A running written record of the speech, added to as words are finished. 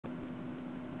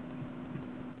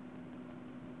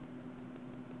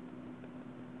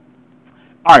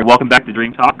All right, welcome back to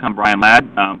Dream Talk. I'm Brian Ladd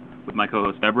with my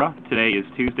co-host Deborah. Today is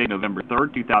Tuesday, November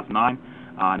 3rd, 2009,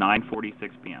 9:46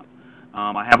 p.m.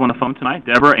 I have on the phone tonight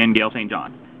Deborah and Gail St.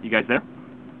 John. You guys there?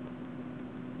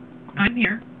 I'm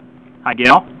here. Hi,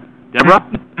 Gail. Deborah?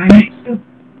 I'm here.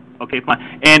 Okay,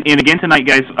 fine. And again tonight,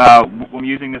 guys, I'm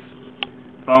using this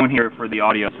phone here for the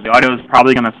audio, so the audio is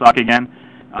probably going to suck again,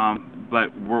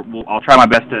 but I'll try my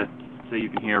best so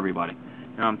you can hear everybody.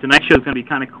 Tonight's show is going to be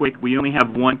kind of quick. We only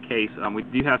have one case. We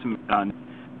do have some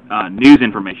news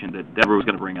information that Deborah was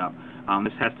going to bring up.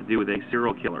 This has to do with a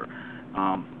serial killer.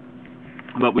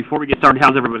 But before we get started,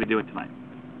 how's everybody doing tonight?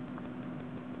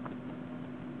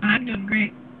 I'm doing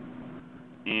great.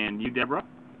 And you, Deborah?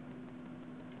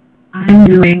 I'm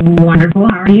doing wonderful.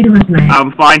 How are you doing tonight?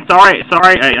 I'm fine. Sorry.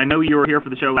 I know you were here for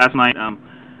the show last night.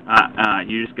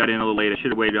 You just got in a little late. I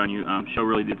should have waited on you. Show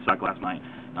really did suck last night.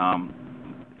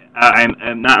 I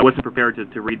wasn't prepared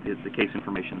to read the case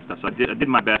information and stuff, so I did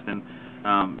my best, and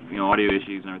audio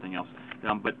issues and everything else.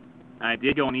 But I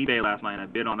did go on eBay last night and I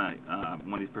bid on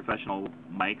one of these professional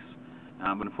mics,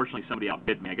 but unfortunately somebody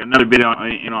outbid me. I got another bid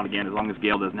on again. As long as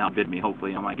Gail doesn't outbid me,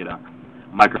 hopefully I might get a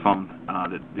microphone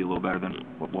that'd be a little better than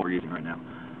what we're using right now.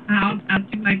 I'll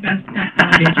do my best to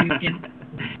accommodate you again.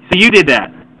 So you did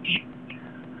that.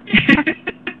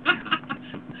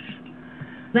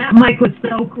 That mic was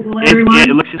so cool, everyone.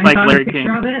 It looks just like Larry King.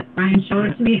 I saw a picture of it. Brian showed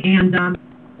it to me, and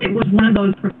it was one of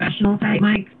those professional type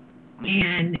mics,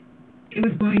 and it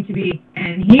was going to be,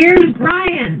 and here's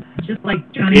Brian, just like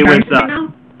Johnny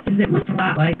Gargano. It was a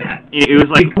lot like that. It was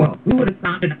like cool. We would have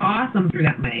sounded awesome through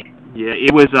that mic. Yeah,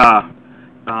 it was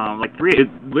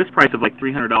list price of like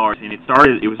 $300, and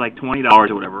it was like $20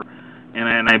 or whatever,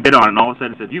 and I bid on it, and all of a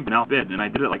sudden it said you've been outbid, and I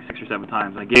did it like 6 or 7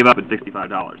 times, and I gave up at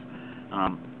 $65.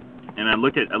 And I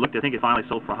looked. I think it finally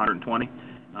sold for $120.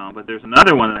 But there's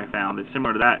another one that I found that's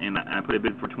similar to that, and I put a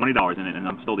bid for $20 in it, and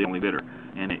I'm still the only bidder,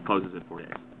 and it closes in 4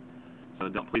 days. So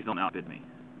please don't outbid me,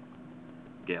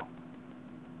 Gail.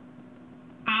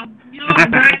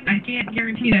 Brian, I can't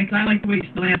guarantee that because I like to wait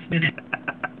till the last minute.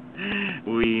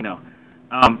 We know.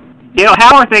 Gail,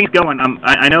 how are things going?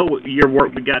 I know you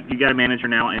got a manager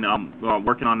now, and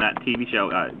working on that TV show,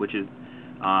 which is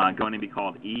going to be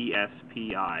called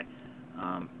ESPI.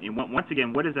 And once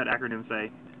again, what does that acronym say?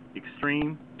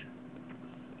 Extreme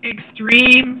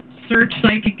Search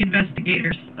Psychic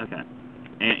Investigators. Okay.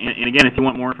 And again, if you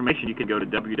want more information, you can go to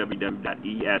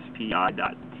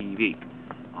www.espi.tv.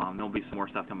 There'll be some more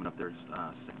stuff coming up there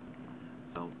soon.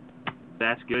 So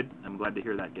that's good. I'm glad to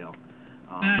hear that, Gail.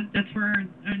 That's for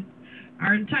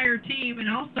our entire team. And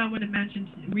also I would have mentioned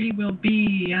we will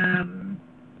be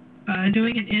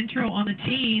doing an intro on the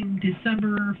team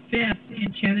December 5th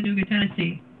in Chattanooga,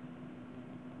 Tennessee.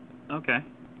 Okay.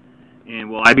 And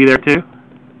will I be there too?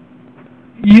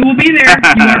 You will be there.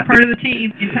 You are part of the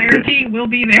team. The entire team will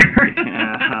be there.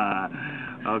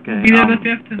 Okay. We'll be there the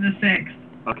 5th and the 6th.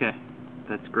 Okay.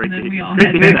 That's great. And then we all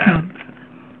hear head back that. home.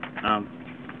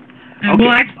 And okay.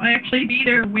 we'll actually be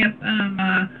there with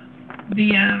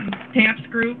the TAPS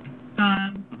group,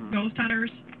 Ghost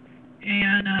Hunters,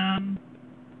 and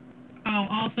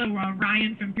also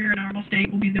Ryan from Paranormal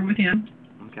State will be there with him.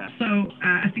 Okay. So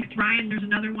I think it's Ryan. There's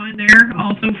another one there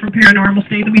also from Paranormal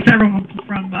State. There'll be several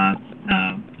from the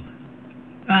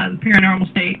Paranormal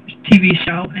State TV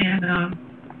show, and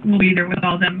we'll be there with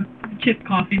all them. Chip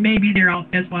Coffee may be there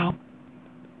as well.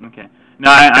 Okay.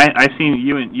 Now I seen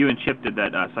you and Chip did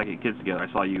that Psychic Kids together.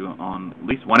 I saw you on at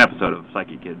least one episode of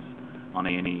Psychic Kids on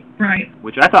A&E. Right.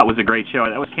 Which I thought was a great show.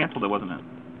 That was canceled, wasn't it?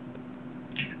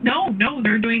 No,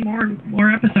 they're doing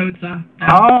more episodes.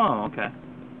 Oh, okay.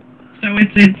 So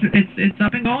it's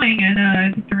up and going, and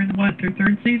I think they're in their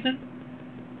 3rd season.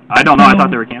 I don't know. I thought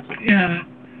they were canceled. Yeah.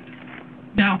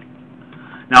 No.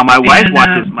 Now my wife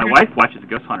watches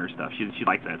Ghost Hunter stuff. She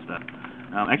likes that stuff.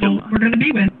 Actually, well, we're gonna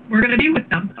be with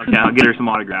them. Okay, I'll get her some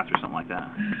autographs or something like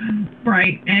that.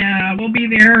 Right. We'll be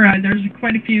there. There's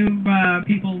quite a few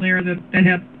people there that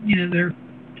have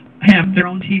have their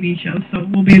own TV shows, so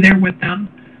we'll be there with them.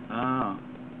 Oh.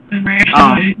 And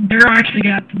they're actually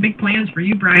got big plans for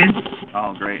you, Brian.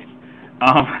 Oh, great.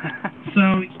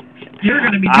 So you're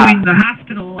going to be doing the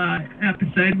hospital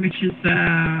episode, which is they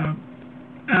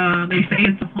say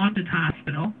it's a haunted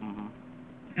hospital. Mm-hmm.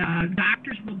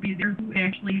 Doctors will be there who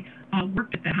actually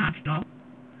worked at the hospital,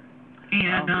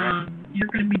 and you're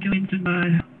going to be doing some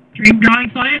dream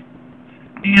drawings on it.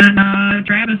 And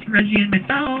Travis, Reggie, and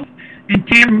myself, and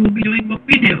Tamara will be doing what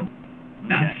we do.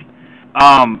 Okay.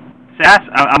 Sass,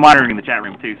 I'm monitoring in the chat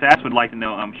room too. Sass would like to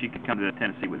know she could come to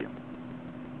Tennessee with you.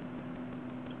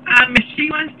 If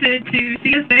she wants to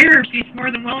see us there, she's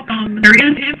more than welcome. There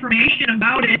is information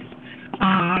about it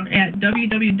at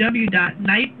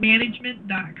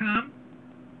www.nightmanagement.com.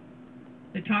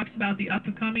 It talks about the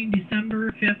upcoming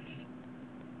December 5th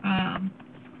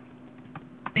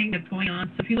thing that's going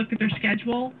on. So if you look at their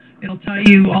schedule, it'll tell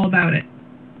you all about it.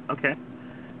 Okay.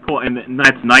 Cool. And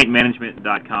that's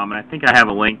nightmanagement.com. And I think I have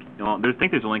a link. I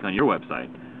think there's a link on your website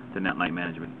to Night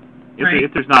Management.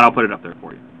 If there's not, I'll put it up there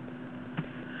for you.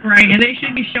 Right, and they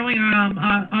should be showing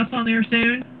us on there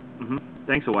soon.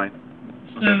 Thanks, away.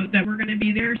 So that we're going to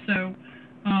be there. So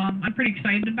I'm pretty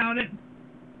excited about it.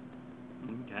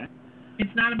 Okay.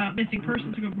 It's not about missing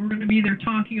persons. We're going to be there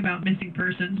talking about missing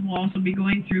persons. We'll also be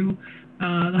going through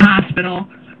the hospital.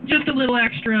 Just a little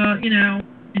extra,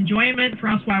 enjoyment for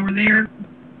us while we're there.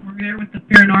 We're there with the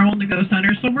paranormal and the ghost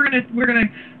hunters. So we're gonna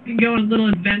go on a little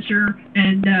adventure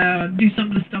and do some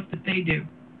of the stuff that they do.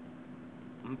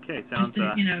 Okay, sounds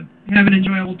just to, have an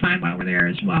enjoyable time while we're there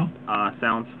as well.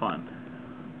 Sounds fun.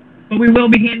 But we will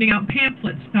be handing out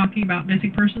pamphlets talking about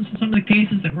missing persons and some of the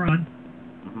cases that we're on.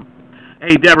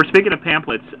 Hey, Deborah, speaking of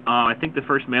pamphlets, I think the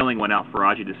first mailing went out for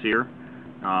Adji Desir.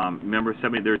 Remember,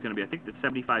 there's going to be, I think that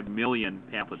 75 million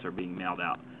pamphlets are being mailed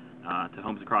out to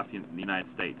homes across the United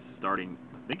States, starting,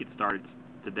 I think it started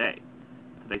today.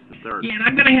 Today's the 3rd. Yeah, and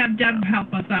I'm going to have Deb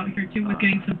help us out here, too, with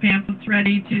getting some pamphlets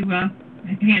ready to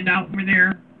hand out. We're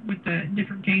there with the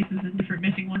different cases and different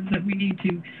missing ones that we need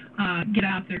to get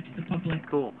out there to the public.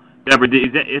 Cool. Deborah, they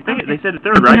said the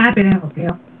 3rd, right? I'm happy to help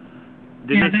you.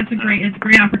 It's a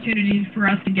great opportunity for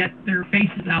us to get their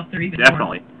faces out there even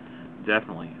more.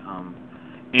 Definitely.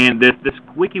 And this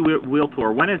Squeaky Wheel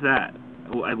Tour, when is that?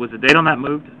 Was the date on that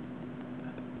moved?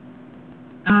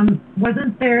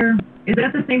 Wasn't there? Is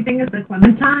that the same thing as the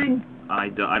Clementine? I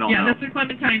don't know. Yeah, that's the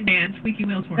Clementine band, Squeaky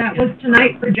Wheel Tour. That was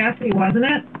tonight for Jesse, wasn't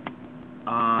it?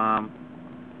 I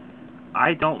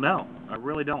don't know. I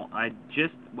really don't. I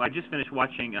just finished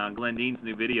watching Glenn Dean's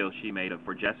new video she made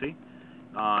for Jessie,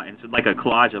 and it's like a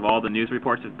collage of all the news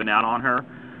reports that's been out on her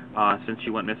since she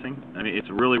went missing. I mean, it's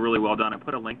really, really well done. I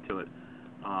put a link to it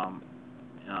on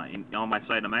my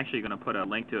site. I'm actually going to put a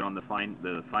link to it on the Find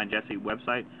Jessie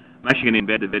website. I'm actually going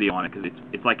to embed the video on it because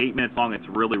it's like 8 minutes long. It's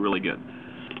really, really good,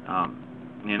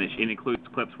 and it includes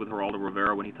clips with Geraldo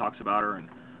Rivera when he talks about her, and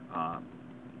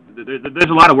there's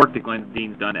a lot of work that Glenn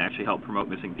Dean's done to actually help promote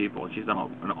missing people. She's done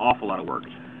an awful lot of work,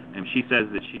 and she says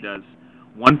that she does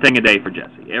one thing a day for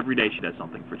Jessie. Every day she does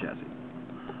something for Jessie.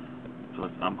 So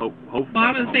I'm hopeful. Well,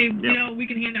 I would say we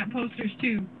can hand out posters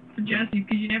too for Jessie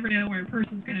because you never know where a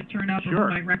person's going to turn up or who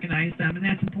might recognize them, and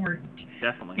that's important.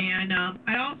 Definitely. And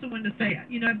I also wanted to say,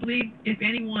 I believe if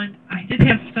anyone, I did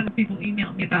have some people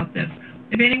email me about this.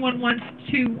 If anyone wants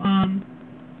to,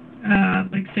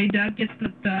 like say Doug gets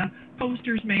the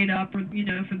posters made up, or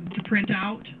to print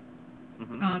out.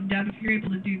 Deb, if you're able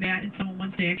to do that, and someone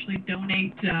wants to actually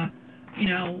donate, and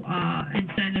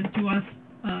send them to us,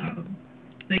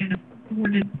 they can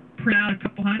afford to print out a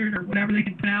couple hundred or whatever they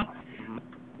can print out.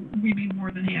 We'd be more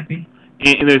than happy.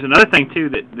 And there's another thing too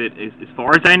that is, as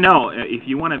far as I know, if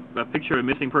you want a picture of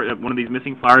one of these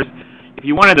missing flyers, if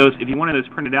you wanted those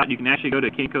printed out, you can actually go to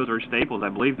Kinko's or Staples, I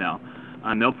believe now,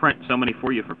 and they'll print so many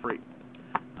for you for free.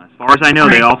 As far as I know,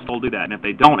 they all still do that, and if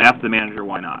they don't, ask the manager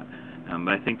why not.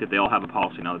 But I think that they all have a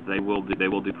policy now that they will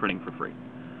do printing for free.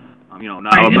 If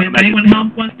anyone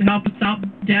wants to help us out,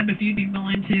 Deb, if you'd be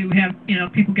willing to have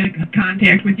people get in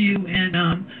contact with you and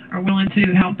are willing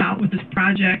to help out with this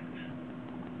project,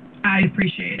 I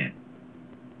appreciate it.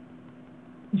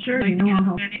 Sure, I'll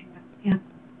help. Yeah.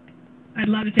 I'd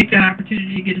love to take that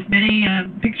opportunity to get as many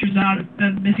pictures out of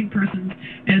missing persons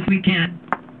as we can.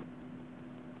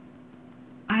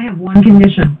 I have one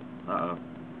condition. Uh-oh.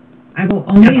 I will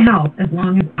only help as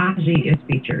long as Adji is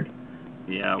featured.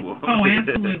 Yeah. Well,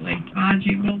 absolutely.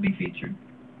 Adji will be featured.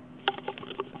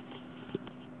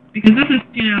 Because this is,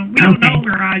 we don't know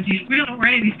where Adji is. We don't know where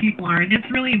any of these people are, and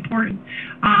it's really important.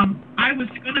 I was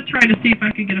going to try to see if I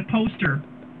could get a poster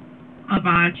of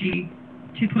Adji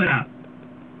to put up.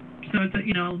 So it's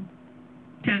 10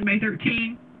 by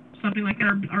 13, something like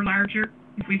that, or larger,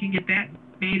 if we can get that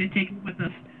made and taken with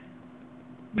us,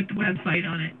 with the website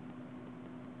on it.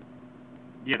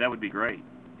 Yeah, that would be great.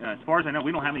 As far as I know,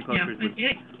 we don't have any posters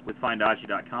with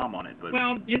FindAdji.com on it. But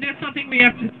well, and that's something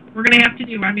we're going to have to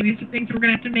do. I mean, these are things we're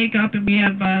going to have to make up, and we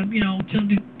have,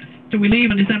 till we leave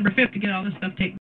on December 5th to get all this stuff taken